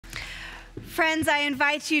Friends, I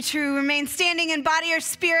invite you to remain standing in body or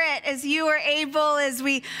spirit as you are able, as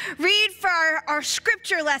we read for our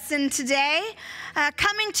scripture lesson today,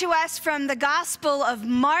 coming to us from the Gospel of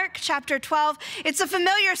Mark, chapter 12. It's a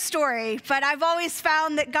familiar story, but I've always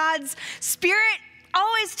found that God's Spirit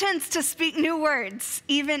always tends to speak new words,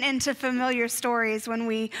 even into familiar stories when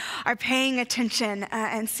we are paying attention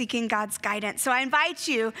and seeking God's guidance. So I invite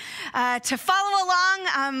you to follow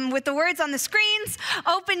along with the words on the screens.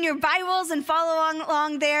 Open your Bibles and follow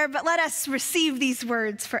along there, but let us receive these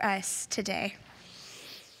words for us today.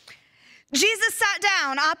 Jesus sat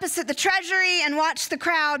down opposite the treasury and watched the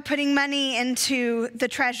crowd putting money into the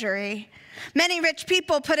treasury. Many rich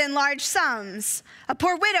people put in large sums. A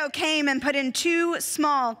poor widow came and put in 2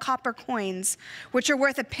 small copper coins, which are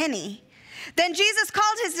worth a penny. Then Jesus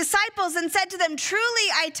called his disciples and said to them, "Truly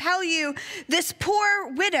I tell you, this poor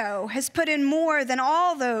widow has put in more than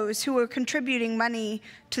all those who were contributing money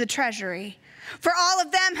to the treasury. For all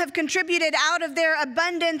of them have contributed out of their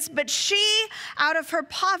abundance, but she, out of her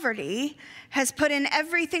poverty, has put in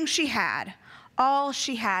everything she had, all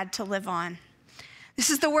she had to live on." This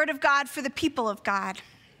is the word of God for the people of God.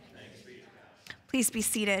 Please be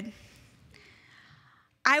seated.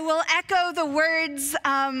 I will echo the words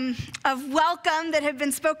of welcome that have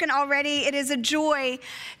been spoken already. It is a joy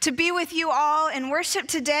to be with you all in worship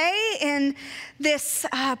today in this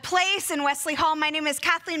place in Wesley Hall. My name is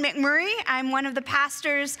Kathleen McMurray. I'm one of the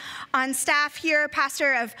pastors on staff here,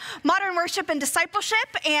 pastor of modern worship and discipleship,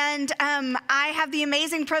 and I have the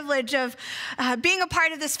amazing privilege of being a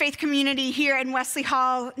part of this faith community here in Wesley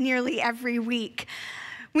Hall nearly every week.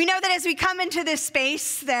 We know that as we come into this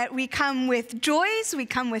space that we come with joys, we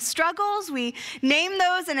come with struggles, we name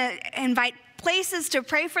those and invite places to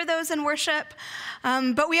pray for those in worship.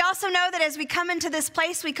 But we also know that as we come into this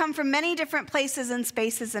place, we come from many different places and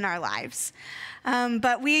spaces in our lives.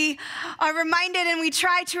 But we are reminded and we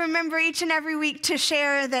try to remember each and every week to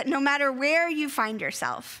share that no matter where you find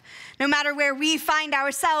yourself, no matter where we find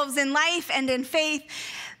ourselves in life and in faith,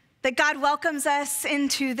 that God welcomes us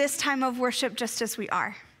into this time of worship just as we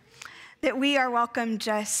are, that we are welcome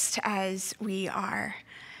just as we are.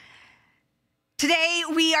 Today,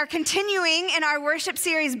 we are continuing in our worship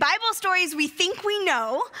series, Bible Stories We Think We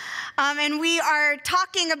Know, and we are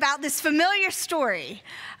talking about this familiar story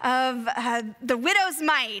of the widow's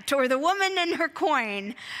mite or the woman and her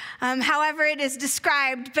coin, however it is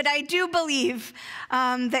described. But I do believe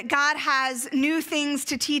that God has new things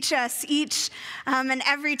to teach us each and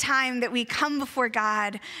every time that we come before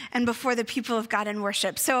God and before the people of God in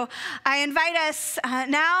worship. So I invite us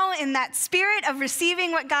now in that spirit of receiving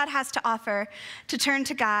what God has to offer to turn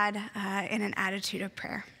to God in an attitude of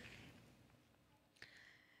prayer.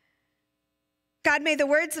 God, may the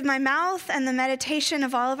words of my mouth and the meditation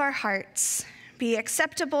of all of our hearts be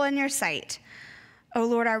acceptable in your sight, O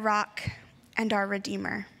Lord, our rock and our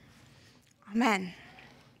redeemer. Amen.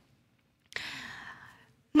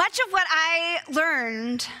 Much of what I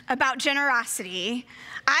learned about generosity,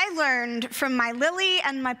 I learned from my Lily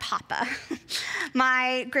and my Papa,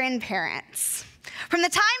 my grandparents. From the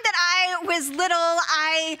time that I was little,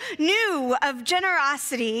 I knew of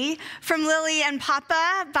generosity from Lily and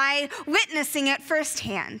Papa by witnessing it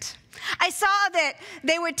firsthand. I saw that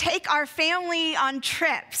they would take our family on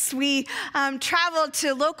trips. We traveled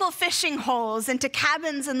to local fishing holes and to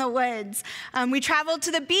cabins in the woods. We traveled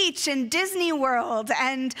to the beach and Disney World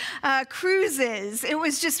and cruises. It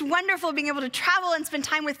was just wonderful being able to travel and spend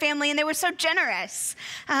time with family, and they were so generous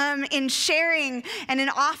in sharing and in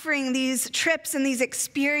offering these trips and these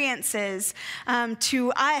experiences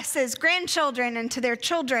to us as grandchildren and to their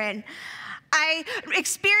children. I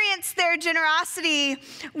experienced their generosity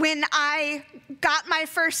when I got my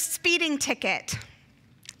first speeding ticket.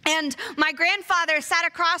 And my grandfather sat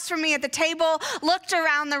across from me at the table, looked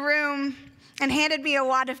around the room, and handed me a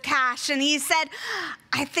wad of cash. And he said,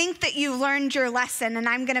 "I think that you learned your lesson, and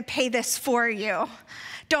I'm going to pay this for you.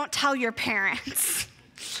 Don't tell your parents."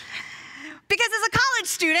 Because as a college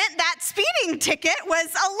student, that speeding ticket was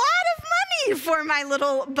a lot of money for my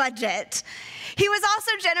little budget. He was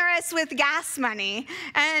also generous with gas money,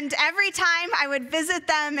 and every time I would visit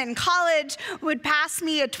them in college, would pass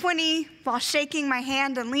me a 20 while shaking my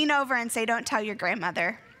hand and lean over and say, "Don't tell your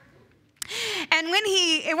grandmother." And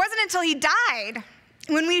it wasn't until he died,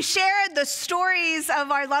 when we shared the stories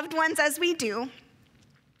of our loved ones as we do,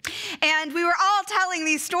 and we were all telling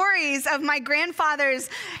these stories of my grandfather's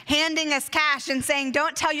handing us cash and saying,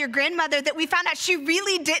 "Don't tell your grandmother," that we found out she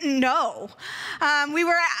really didn't know. We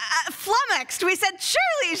were flummoxed. We said,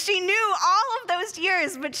 surely she knew all of those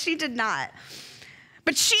years, but she did not.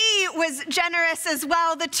 But she was generous as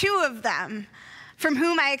well, the two of them. from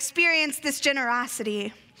whom I experienced this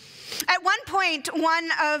generosity. At one point, one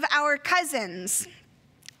of our cousins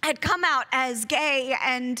had come out as gay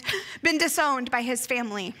and been disowned by his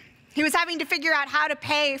family. He was having to figure out how to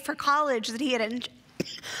pay for college that he had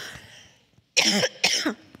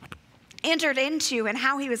entered into and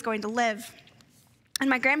how he was going to live. And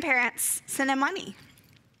my grandparents sent him money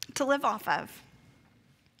to live off of.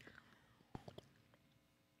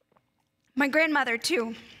 My grandmother,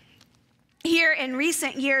 too, here in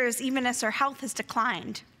recent years, even as her health has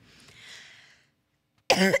declined,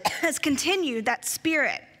 has continued that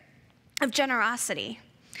spirit of generosity.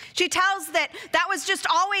 She tells that was just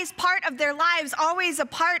always part of their lives, always a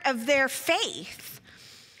part of their faith.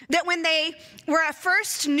 That when they were a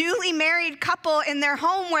first newly married couple in their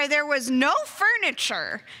home where there was no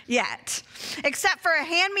furniture yet, except for a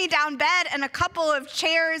hand-me-down bed and a couple of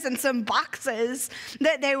chairs and some boxes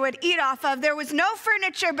that they would eat off of, there was no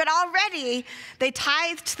furniture, but already they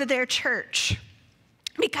tithed to their church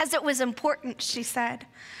because it was important, she said.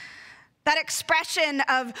 That expression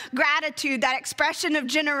of gratitude, that expression of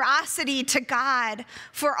generosity to God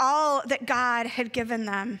for all that God had given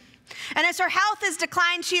them. And as her health has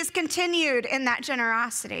declined, she has continued in that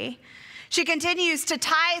generosity. She continues to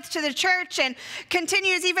tithe to the church and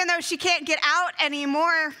continues, even though she can't get out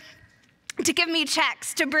anymore, to give me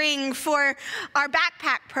checks to bring for our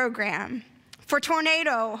backpack program, for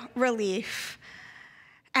tornado relief.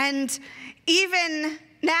 And even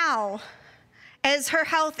now, as her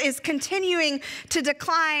health is continuing to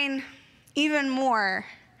decline even more,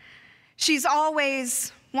 she's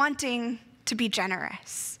always wanting to be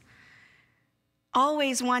generous,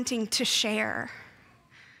 always wanting to share.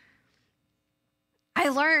 I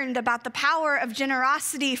learned about the power of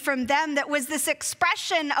generosity from them that was this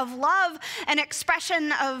expression of love, an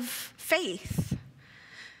expression of faith.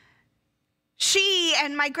 She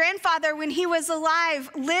and my grandfather, when he was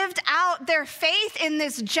alive, lived out their faith in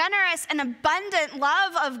this generous and abundant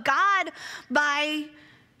love of God by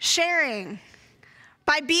sharing,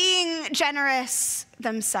 by being generous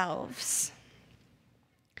themselves.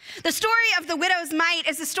 The story of the widow's mite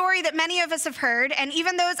is a story that many of us have heard, and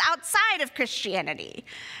even those outside of Christianity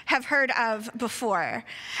have heard of before.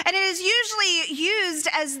 And it is usually used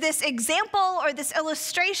as this example or this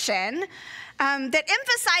illustration that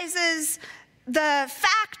emphasizes the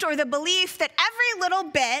fact or the belief that every little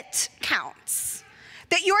bit counts,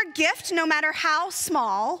 that your gift, no matter how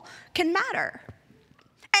small, can matter.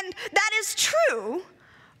 And that is true,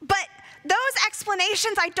 but those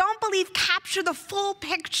explanations, I don't believe, capture the full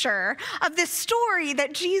picture of this story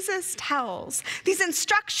that Jesus tells, these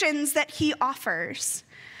instructions that he offers.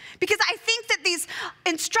 Because I think that these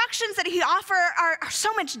instructions that he offers are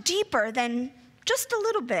so much deeper than just a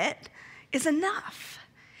little bit is enough.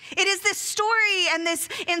 It is this story and this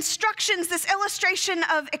instructions, this illustration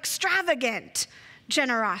of extravagant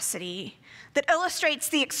generosity that illustrates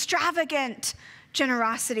the extravagant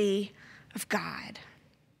generosity of God.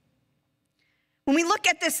 When we look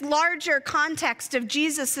at this larger context of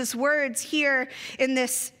Jesus' words here in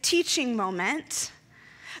this teaching moment,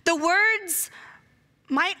 the words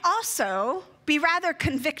might also be rather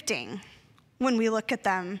convicting when we look at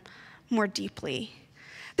them more deeply.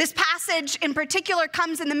 This passage in particular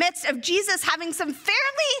comes in the midst of Jesus having some fairly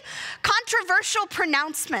controversial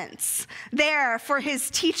pronouncements there for his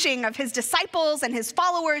teaching of his disciples and his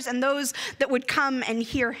followers and those that would come and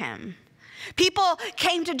hear him. People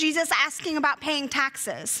came to Jesus asking about paying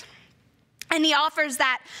taxes, and he offers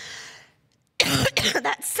that,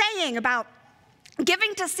 that saying about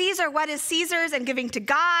giving to Caesar what is Caesar's and giving to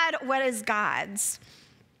God what is God's.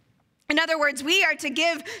 In other words, we are to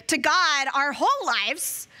give to God our whole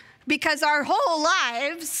lives because our whole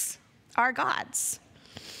lives are God's.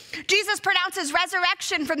 Jesus pronounces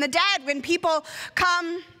resurrection from the dead when people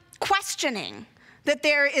come questioning that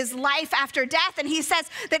there is life after death, and he says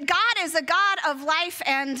that God is a God of life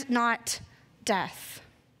and not death.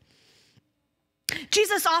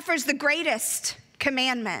 Jesus offers the greatest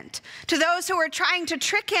commandment to those who are trying to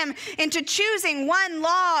trick him into choosing one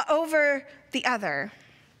law over the other.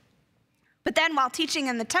 But then while teaching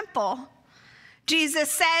in the temple,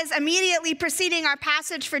 Jesus says, immediately preceding our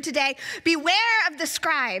passage for today, beware of the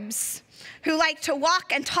scribes who like to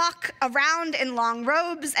walk and talk around in long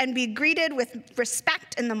robes and be greeted with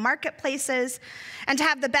respect in the marketplaces and to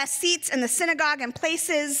have the best seats in the synagogue and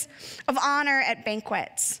places of honor at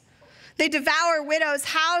banquets. They devour widows'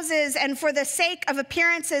 houses and for the sake of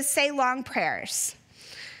appearances say long prayers.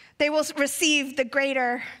 They will receive the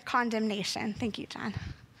greater condemnation. Thank you, John.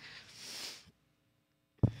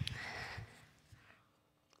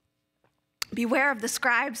 Beware of the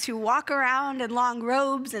scribes who walk around in long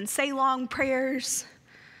robes and say long prayers,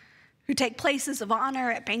 who take places of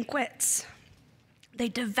honor at banquets. They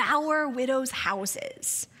devour widows'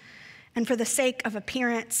 houses, and for the sake of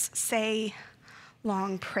appearance, say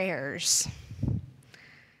long prayers.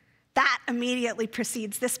 That immediately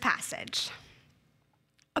precedes this passage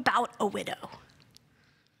about a widow.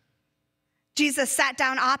 Jesus sat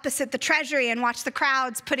down opposite the treasury and watched the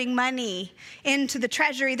crowds putting money into the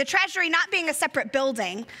treasury not being a separate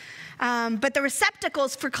building, but the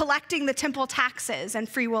receptacles for collecting the temple taxes and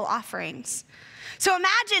free will offerings. So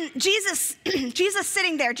imagine Jesus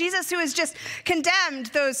sitting there, Jesus who has just condemned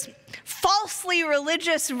those falsely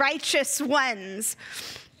religious, righteous ones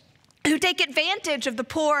who take advantage of the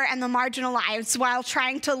poor and the marginalized while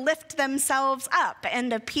trying to lift themselves up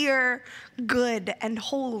and appear good and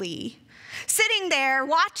holy. Sitting there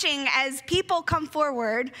watching as people come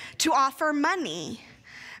forward to offer money.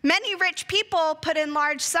 Many rich people put in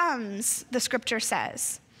large sums, the scripture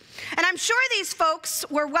says. And I'm sure these folks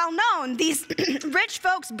were well known, these rich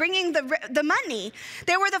folks bringing the money.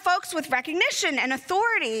 They were the folks with recognition and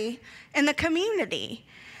authority in the community.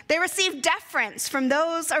 They received deference from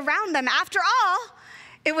those around them. After all,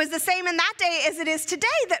 it was the same in that day as it is today,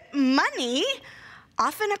 that money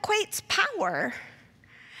often equates power.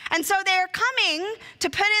 And so they're coming to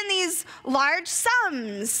put in these large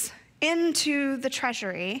sums into the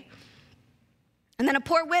treasury. And then a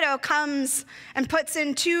poor widow comes and puts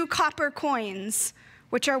in 2 copper coins,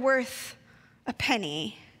 which are worth a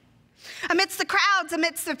penny. Amidst the crowds,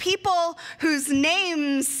 amidst the people whose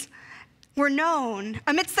names were known,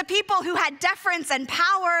 amidst the people who had deference and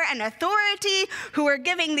power and authority, who were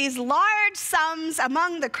giving these large sums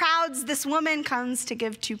among the crowds, this woman comes to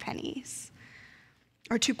give 2 pennies,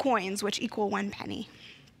 or 2 coins, which equal 1 penny.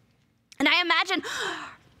 And I imagine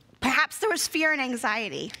perhaps there was fear and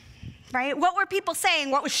anxiety, right? What were people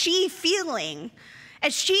saying? What was she feeling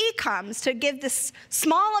as she comes to give this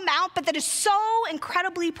small amount, but that is so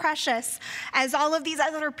incredibly precious as all of these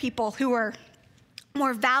other people who are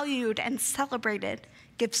more valued and celebrated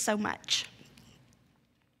give so much?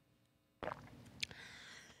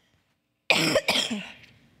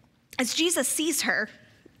 As Jesus sees her,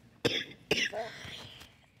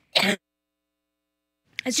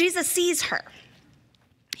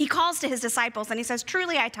 he calls to his disciples and he says,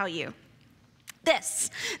 "Truly I tell you, this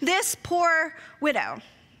poor widow,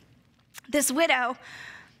 this widow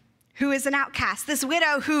who is an outcast, this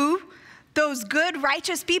widow who those good,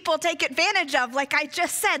 righteous people take advantage of, like I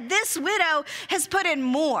just said, this widow has put in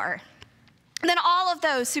more than all of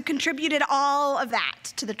those who contributed all of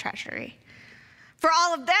that to the treasury. For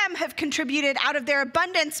all of them have contributed out of their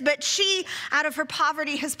abundance, but she, out of her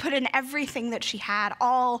poverty, has put in everything that she had,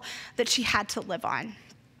 all that she had to live on."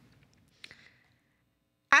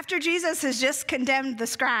 After Jesus has just condemned the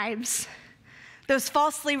scribes, those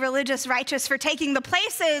falsely religious righteous, for taking the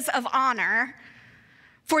places of honor,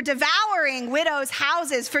 for devouring widows'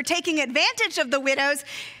 houses, for taking advantage of the widows,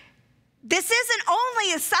 this isn't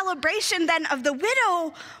only a celebration then of the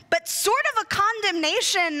widow, but sort of a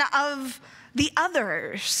condemnation of the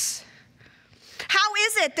others. How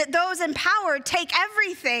is it that those in power take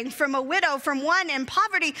everything from a widow, from one in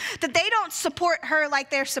poverty, that they don't support her like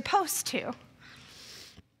they're supposed to?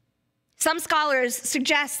 Some scholars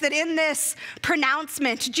suggest that in this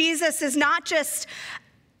pronouncement, Jesus is not just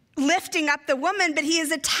lifting up the woman, but he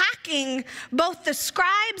is attacking both the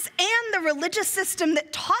scribes and the religious system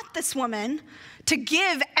that taught this woman to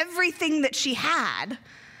give everything that she had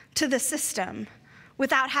to the system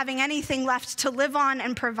without having anything left to live on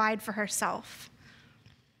and provide for herself.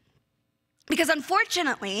 Because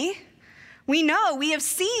unfortunately, we have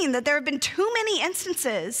seen that there have been too many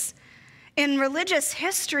instances in religious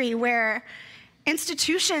history where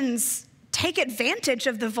institutions take advantage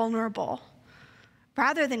of the vulnerable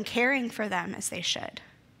rather than caring for them as they should.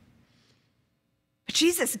 But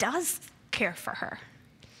Jesus does care for her.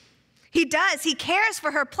 He does. He cares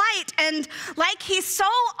for her plight, and like he so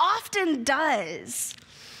often does,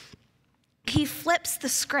 he flips the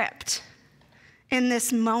script in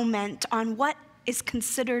this moment on what is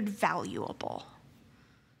considered valuable.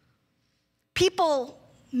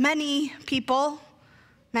 Many people,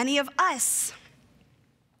 many of us,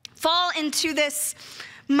 fall into this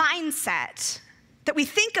mindset that we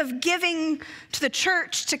think of giving to the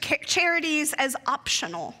church, to charities, as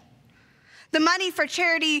optional. The money for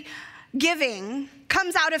charity giving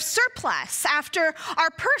comes out of surplus after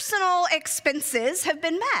our personal expenses have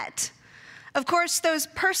been met. Of course, those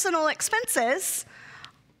personal expenses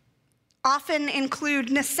often include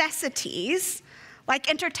necessities like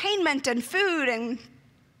entertainment and food and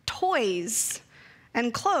toys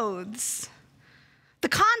and clothes. The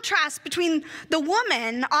contrast between the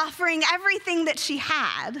woman offering everything that she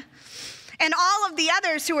had and all of the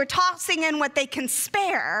others who are tossing in what they can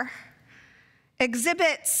spare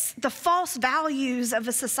exhibits the false values of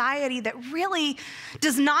a society that really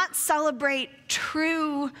does not celebrate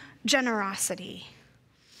true generosity.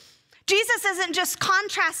 Jesus isn't just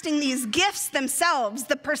contrasting these gifts themselves,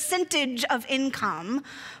 the percentage of income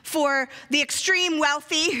for the extreme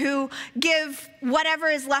wealthy who give whatever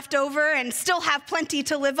is left over and still have plenty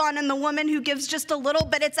to live on, and the woman who gives just a little,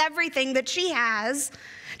 but it's everything that she has.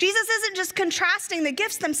 Jesus isn't just contrasting the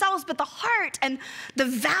gifts themselves, but the heart and the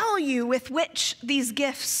value with which these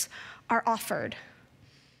gifts are offered.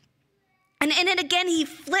 And in it again, he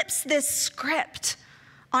flips this script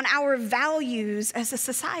on our values as a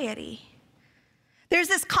society. There's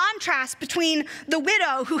this contrast between the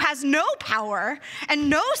widow who has no power and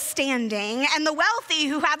no standing and the wealthy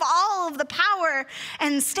who have all of the power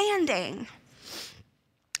and standing.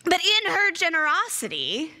 But in her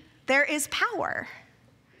generosity, there is power.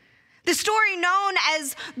 The story known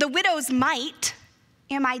as the widow's mite,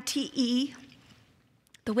 M-I-T-E,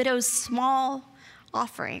 the widow's small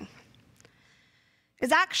offering,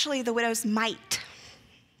 is actually the widow's might,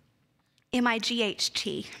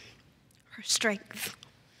 M-I-G-H-T, her strength.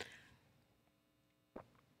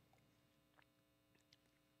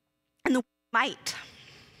 And the might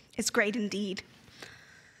is great indeed.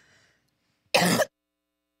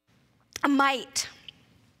 A might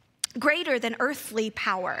greater than earthly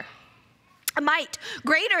power. A might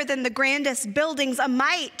greater than the grandest buildings, a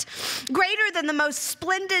might greater than the most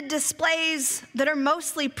splendid displays that are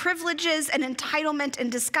mostly privileges and entitlement in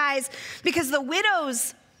disguise, because the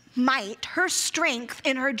widow's might, her strength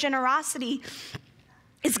in her generosity,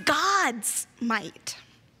 is God's might.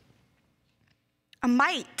 A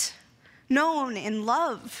might known in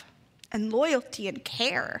love and loyalty and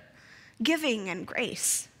care, giving and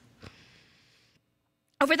grace.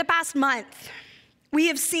 Over the past month, we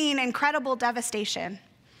have seen incredible devastation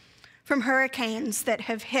from hurricanes that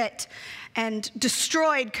have hit and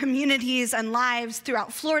destroyed communities and lives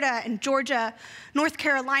throughout Florida and Georgia, North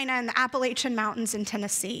Carolina, and the Appalachian Mountains in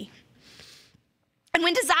Tennessee. And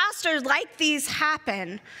when disasters like these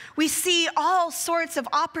happen, we see all sorts of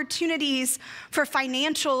opportunities for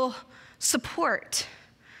financial support,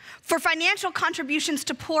 for financial contributions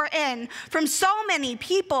to pour in from so many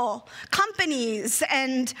people. Companies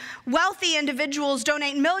and wealthy individuals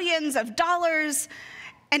donate millions of dollars,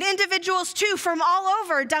 and individuals too from all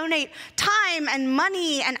over donate time and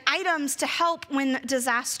money and items to help when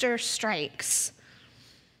disaster strikes.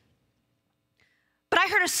 But I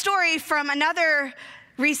heard a story from another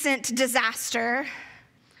recent disaster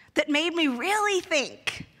that made me really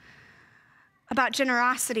think about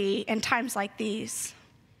generosity in times like these.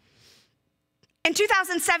 In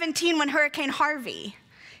 2017, when Hurricane Harvey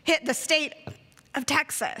hit the state of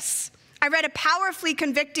Texas, I read a powerfully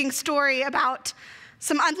convicting story about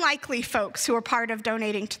some unlikely folks who were part of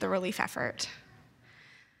donating to the relief effort.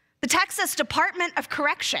 The Texas Department of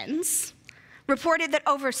Corrections reported that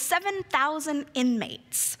over 7,000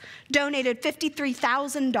 inmates donated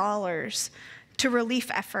 $53,000 to relief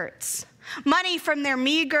efforts, money from their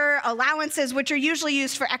meager allowances, which are usually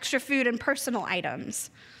used for extra food and personal items.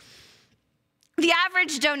 The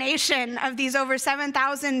average donation of these over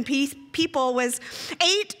 7,000 people was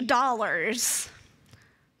 $8,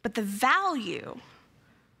 but the value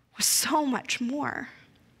was so much more.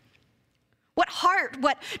 What heart,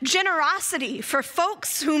 what generosity for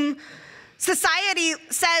folks whom society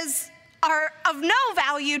says are of no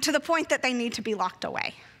value to the point that they need to be locked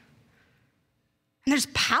away. And there's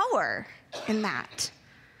power in that.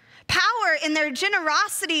 Power in their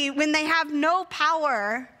generosity when they have no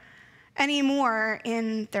power anymore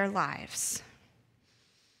in their lives.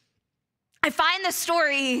 I find this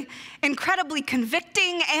story incredibly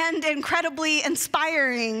convicting and incredibly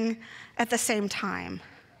inspiring at the same time.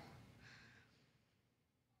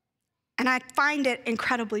 And I find it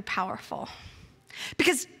incredibly powerful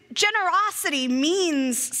because generosity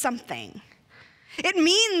means something. It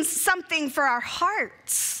means something for our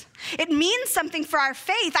hearts. It means something for our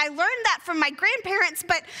faith. I learned that from my grandparents,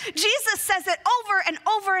 but Jesus says it over and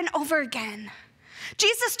over and over again.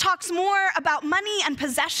 Jesus talks more about money and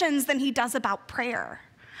possessions than he does about prayer.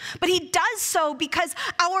 But he does so because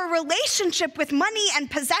our relationship with money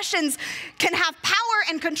and possessions can have power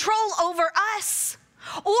and control over us.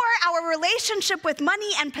 Or our relationship with money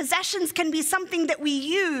and possessions can be something that we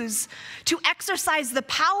use to exercise the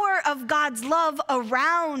power of God's love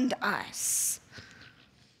around us.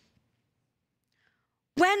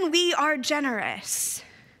 When we are generous,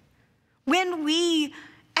 when we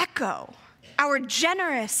echo our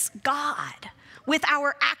generous God with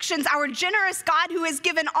our actions, our generous God who has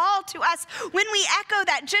given all to us, when we echo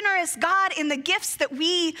that generous God in the gifts that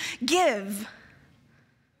we give,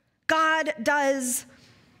 God does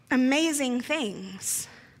amazing things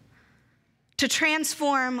to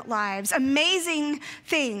transform lives, amazing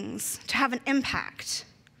things to have an impact.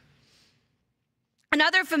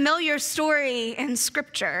 Another familiar story in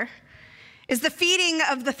Scripture is the feeding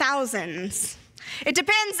of the thousands. It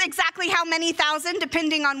depends exactly how many thousand,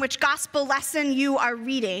 depending on which gospel lesson you are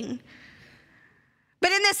reading.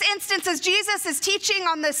 But in this instance, as Jesus is teaching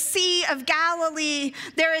on the Sea of Galilee,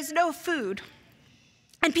 there is no food.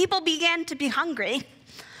 And people began to be hungry.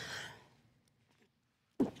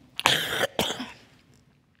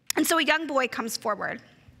 And so a young boy comes forward,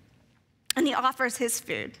 and he offers his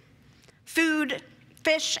food,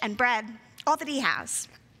 fish and bread, all that he has,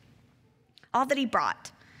 all that he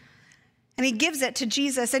brought. And he gives it to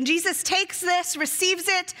Jesus. And Jesus takes this, receives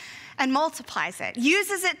it, and multiplies it,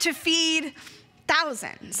 uses it to feed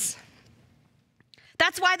thousands.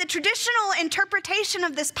 That's why the traditional interpretation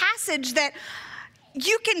of this passage that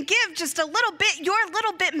you can give just a little bit, your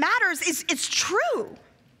little bit matters, it's true.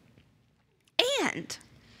 And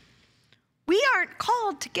we aren't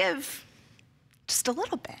called to give just a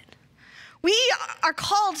little bit. We are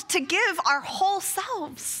called to give our whole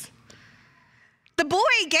selves. The boy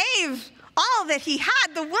gave all that he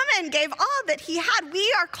had. The woman gave all that he had.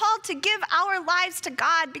 We are called to give our lives to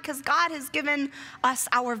God because God has given us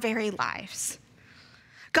our very lives.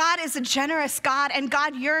 God is a generous God, and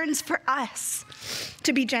God yearns for us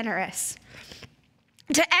to be generous,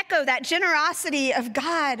 to echo that generosity of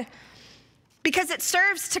God, because it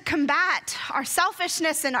serves to combat our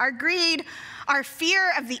selfishness and our greed, our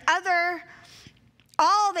fear of the other,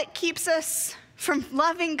 all that keeps us from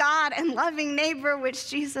loving God and loving neighbor, which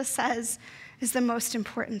Jesus says is the most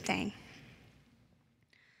important thing.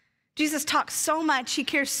 Jesus talks so much, he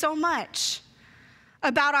cares so much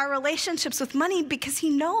about our relationships with money because he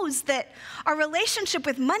knows that our relationship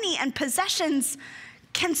with money and possessions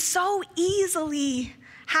can so easily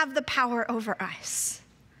have the power over us.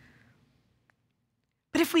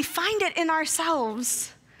 But if we find it in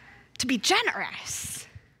ourselves to be generous,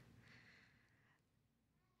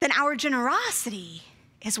 then our generosity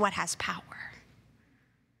is what has power.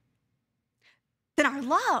 Then our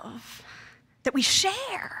love that we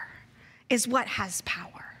share is what has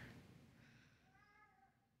power.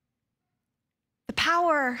 The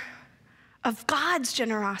power of God's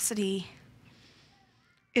generosity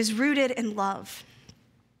is rooted in love.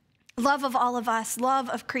 Love of all of us, love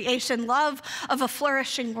of creation, love of a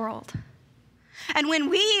flourishing world. And when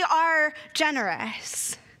we are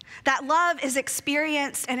generous, that love is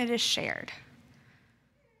experienced and it is shared.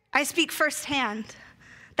 I speak firsthand.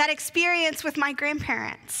 That experience with my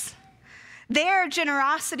grandparents. Their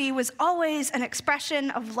generosity was always an expression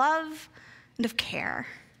of love and of care.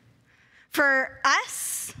 For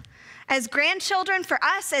us as grandchildren, for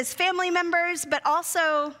us as family members, but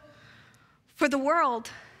also for the world,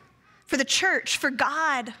 for the church, for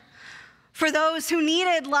God, for those who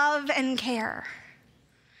needed love and care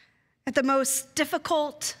at the most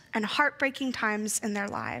difficult and heartbreaking times in their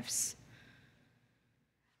lives.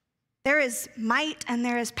 There is might and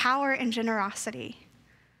there is power in generosity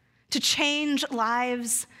to change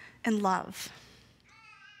lives in love.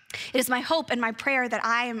 It is my hope and my prayer that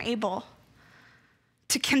I am able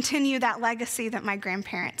to continue that legacy that my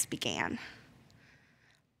grandparents began.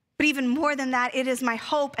 But even more than that, it is my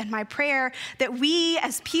hope and my prayer that we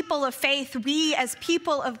as people of faith, we as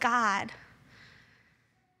people of God,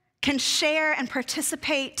 can share and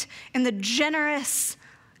participate in the generous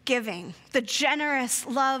giving, the generous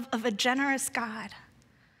love of a generous God,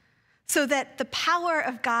 so that the power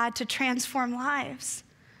of God to transform lives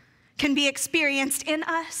can be experienced in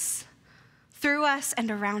us, through us,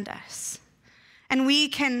 and around us. And we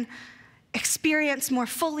can experience more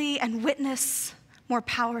fully and witness more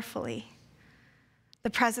powerfully the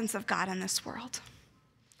presence of God in this world.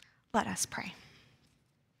 Let us pray.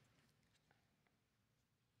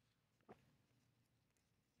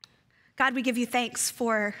 God, we give you thanks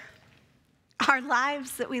for our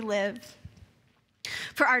lives that we live,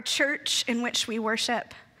 for our church in which we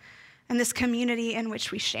worship, and this community in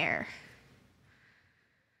which we share.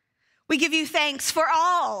 We give you thanks for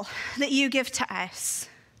all that you give to us.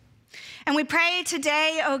 And we pray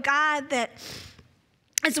today, oh God, that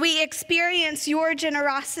as we experience your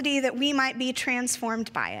generosity, that we might be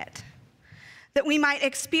transformed by it, that we might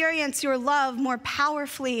experience your love more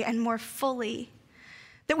powerfully and more fully,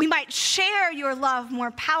 that we might share your love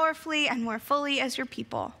more powerfully and more fully as your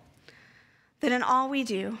people, that in all we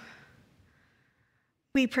do,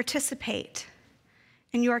 we participate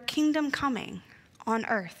in your kingdom coming on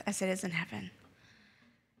earth as it is in heaven.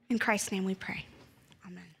 In Christ's name we pray.